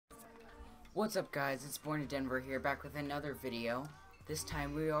What's up guys, it's Born in Denver here, back with another video. This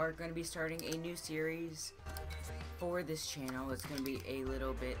time we are going to be starting a new series for this channel. It's going to be a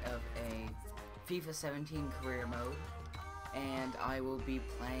little bit of a FIFA 17 career mode, and I will be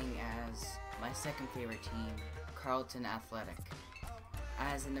playing as my second favorite team, Charlton Athletic.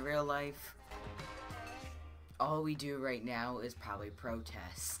 As in the real life, all we do right now is probably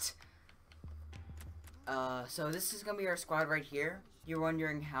protest. So this is going to be our squad right here. You're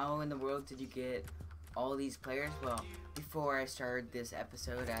wondering how in the world did you get all these players? Well, before I started this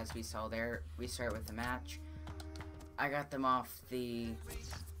episode, as we saw there, we start with the match. I got them off the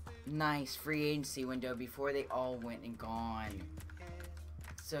nice free agency window before they all went and gone.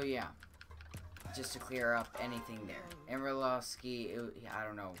 So yeah, just to clear up anything there. And Roloski, I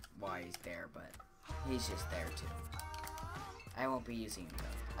don't know why he's there, but he's just there too. I won't be using him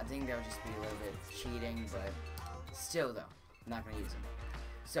though. I think that would just be a little bit cheating, but still though. I'm not going to use them.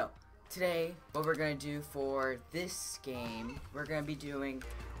 So, today, what we're going to do for this game, we're going to be doing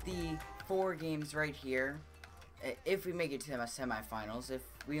the 4 games right here. If we make it to the semifinals, if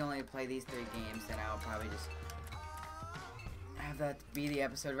we only play these 3 games, then I'll probably just have that be the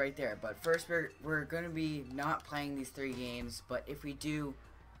episode right there. But first, we're going to be not playing these 3 games, but if we do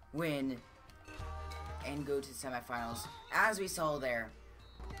win and go to the semifinals, as we saw there,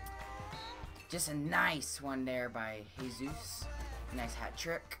 just a nice one there by Jesus. Nice hat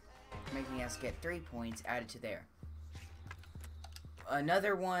trick, making us get 3 points added to there.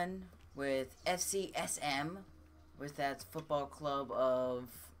 Another one with FCSM, with that football club of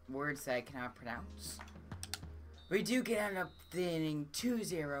words that I cannot pronounce. We do end up winning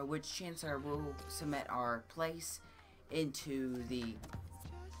 2-0, which chances are will cement our place into the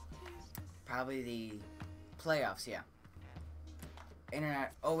probably the playoffs. Yeah.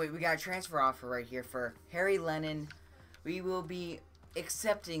 Internet. Oh wait, we got a transfer offer right here for Harry Lennon. We will be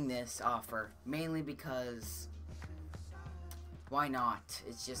accepting this offer mainly because why not?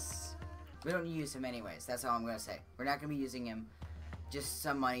 It's just we don't use him anyways. That's all I'm gonna say. We're not gonna be using him. Just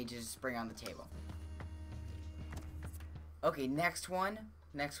some money to just bring on the table. Okay, next one.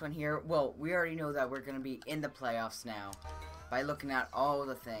 Next one here. Well, we already know that we're gonna be in the playoffs now by looking at all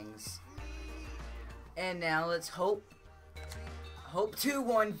the things. And now let's hope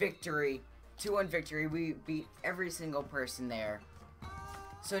 2-1 victory. 2-1 victory. We beat every single person there.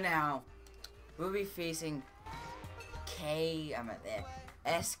 So now, we'll be facing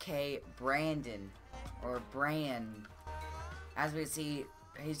SK Brandon. Or Brand. As we see,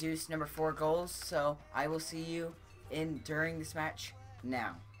 Jesus number 4 goals. So, I will see you during this match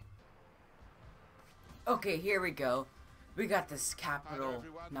now. Okay, here we go. We got this Capital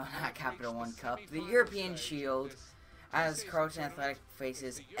One Cup. The European Shield. As Charlton Athletic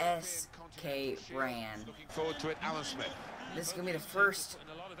faces SK Brand. Looking forward to it, Alan Smith. This is going to be the first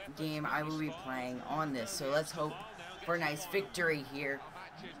game I will be playing on this, so let's hope for a nice victory here.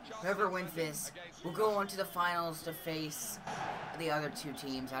 Whoever wins this will go on to the finals to face the other 2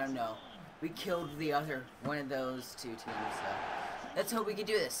 teams. I don't know. We killed one of those 2 teams, so let's hope we can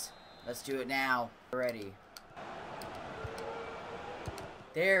do this. Let's do it now. Ready.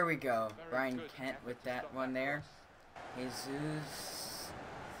 There we go. Brian Kent with that one there. Jesus.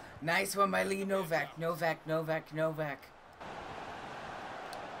 Nice one by Lee Novak. Novak.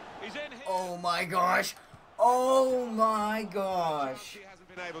 Oh my gosh. Oh my gosh.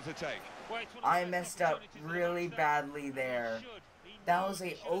 I messed up really badly there. That was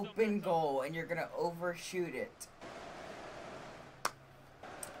an open goal and you're going to overshoot it.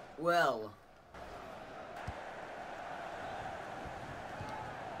 Well.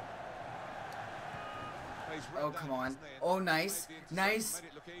 Oh, come on. Oh, nice. Nice.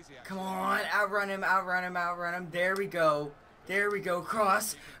 Come on. Outrun him. There we go.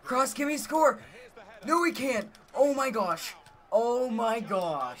 Cross. Can we score? No, we can't. Oh, my gosh.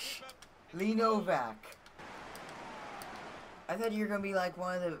 Lee Novak. I thought you were going to be like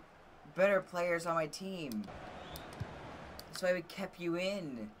one of the better players on my team. That's why we kept you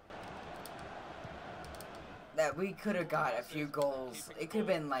in. That we could have got a few goals. It could have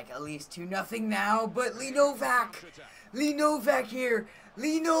been like at least 2-0 now, but Lee Novak here.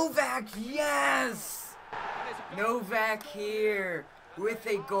 Yes! Novak here with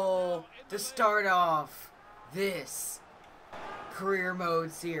a goal to start off this career mode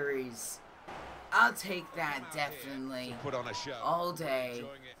series. I'll take that definitely. Put on a show. All day.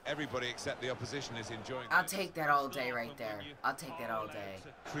 Everybody except the opposition is enjoying. I'll take that all day right there. I'll take that all day.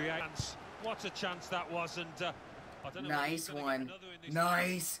 What a chance that was, and I don't know. Nice one.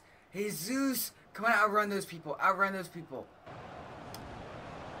 Nice. Jesus. Come on, outrun those people.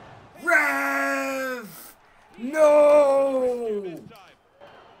 Rev! No!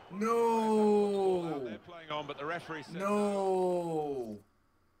 No. They're playing on, but the referee said No.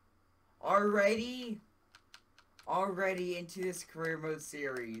 Already into this career mode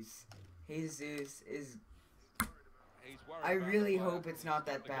series. Jesus is... he's worried I about really the player hope it's who's not stopped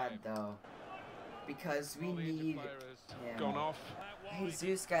that the bad game. though. Because we Well, the injured need player has him. gone off.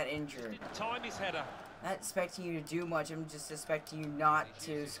 Jesus got injured. Time his header. Not expecting you to do much, I'm just expecting you not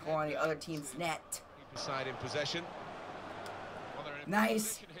to score on the other team's net. Keep his side in possession. Well, they're in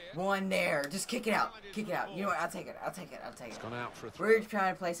Nice position here. one there. Just kick it out. Kick it out. You know what? I'll take it. It's gone out for a throw. We're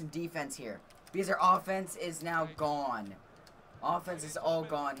trying to play some defense here. Because our offense is now gone. Offense is all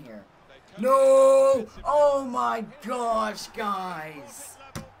gone here. No! Oh my gosh, guys.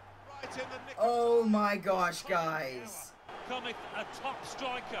 Oh my gosh, guys. Cometh a top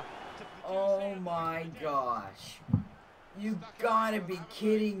striker. Oh my gosh. You gotta be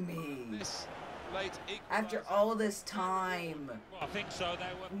kidding me. After all this time. Well, I think so. They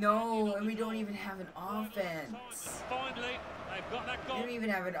were. No, and we don't even have an offense. Finally, they've got that We goal. don't even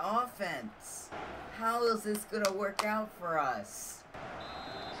have an offense. How is this gonna work out for us?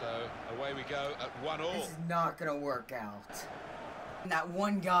 So away we go at 1-1. This is not gonna work out. And that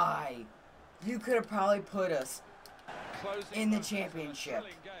one guy, you could have probably put us in the championship.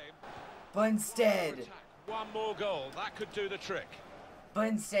 But instead, One more goal, that could do the trick.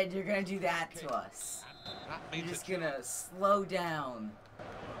 you're gonna do that to us. That You're means just gonna slow down.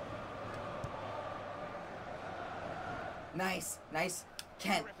 Nice.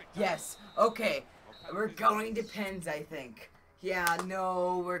 Kent, yes. Okay, we're going to pens, I think. Yeah,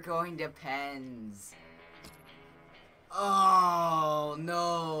 no, we're going to pens. Oh,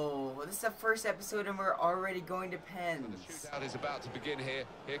 no. This is the first episode and we're already going to the pens. shootout is about to begin here.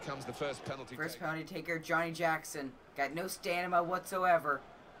 Here comes the first penalty. First taker. penalty taker, Johnny Jackson. Got no stamina whatsoever.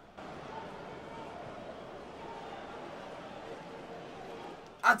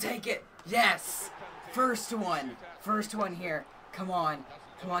 I'll take it. Yes. First one here. Come on,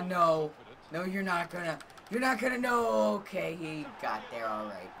 no. No, you're not gonna know. Okay, he got there, all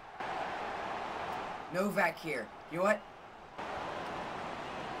right. Novak here. You know what?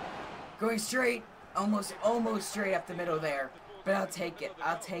 Going straight, almost straight up the middle there. But I'll take it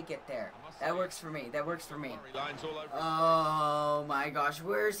there. That works for me. Lines all over. Oh my gosh,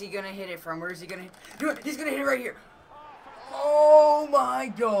 where's he gonna hit it from? Where's he gonna hit? You know what? He's gonna hit it right here. Oh my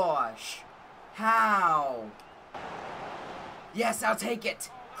gosh. How? Yes, I'll take it.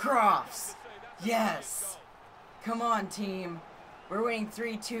 Crofts. Yes. Come on, team. We're winning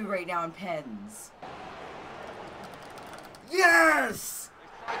 3-2 right now in pens. Yes!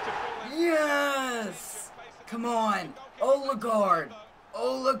 Yes! Come on.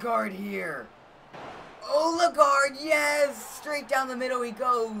 Oligard here. Oligard, yes! Straight down the middle he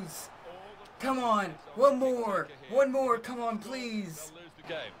goes. Come on. One more. Come on, please. They'll lose the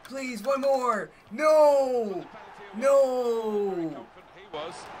game. Please, one more. No. No. He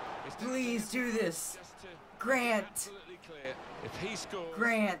was. Please do this. Just to Grant. absolutely clear. If he scores,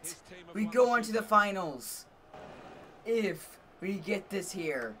 Grant. his team have We won go the on to the Super- finals. If we get this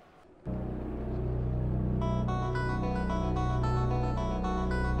here.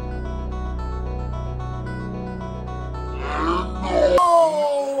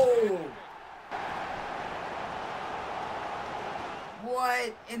 Oh!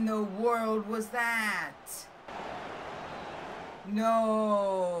 What in the world was that?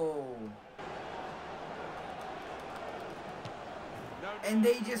 No. And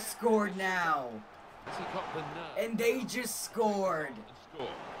they just scored now. Has he got the nerve And they just scored. to score?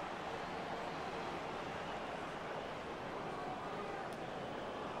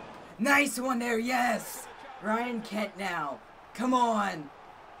 Nice one there, yes. Ryan Kent now. Come on.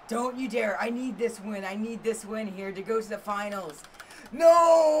 Don't you dare. I need this win here to go to the finals.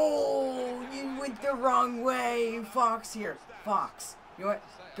 No! You went the wrong way. Fox here. Fox. You know what?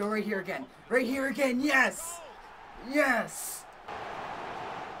 Go right here again. Right here again. Yes. Yes.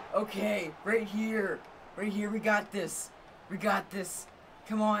 Okay. Right here. Right here. We got this.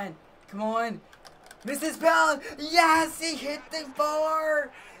 Come on. Mrs. Bell. Yes. He hit the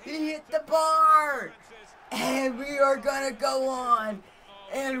bar. And we are going to go on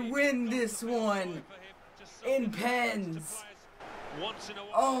and win this one in pens.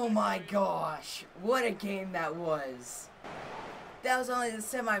 Oh my gosh, what a game that was. That was only the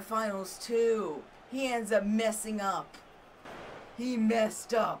semifinals too. He ends up messing up. He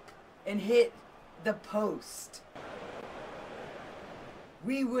messed up and hit the post.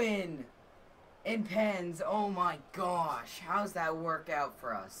 We win in pens. Oh my gosh, how's that work out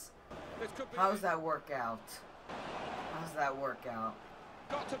for us? How's that work out?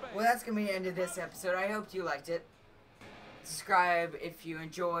 Well, that's going to be the end of this episode. I hope you liked it. subscribe if you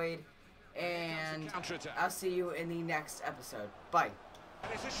enjoyed, and Counter-attack. I'll see you in the next episode. Bye.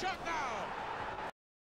 And it's a shot now.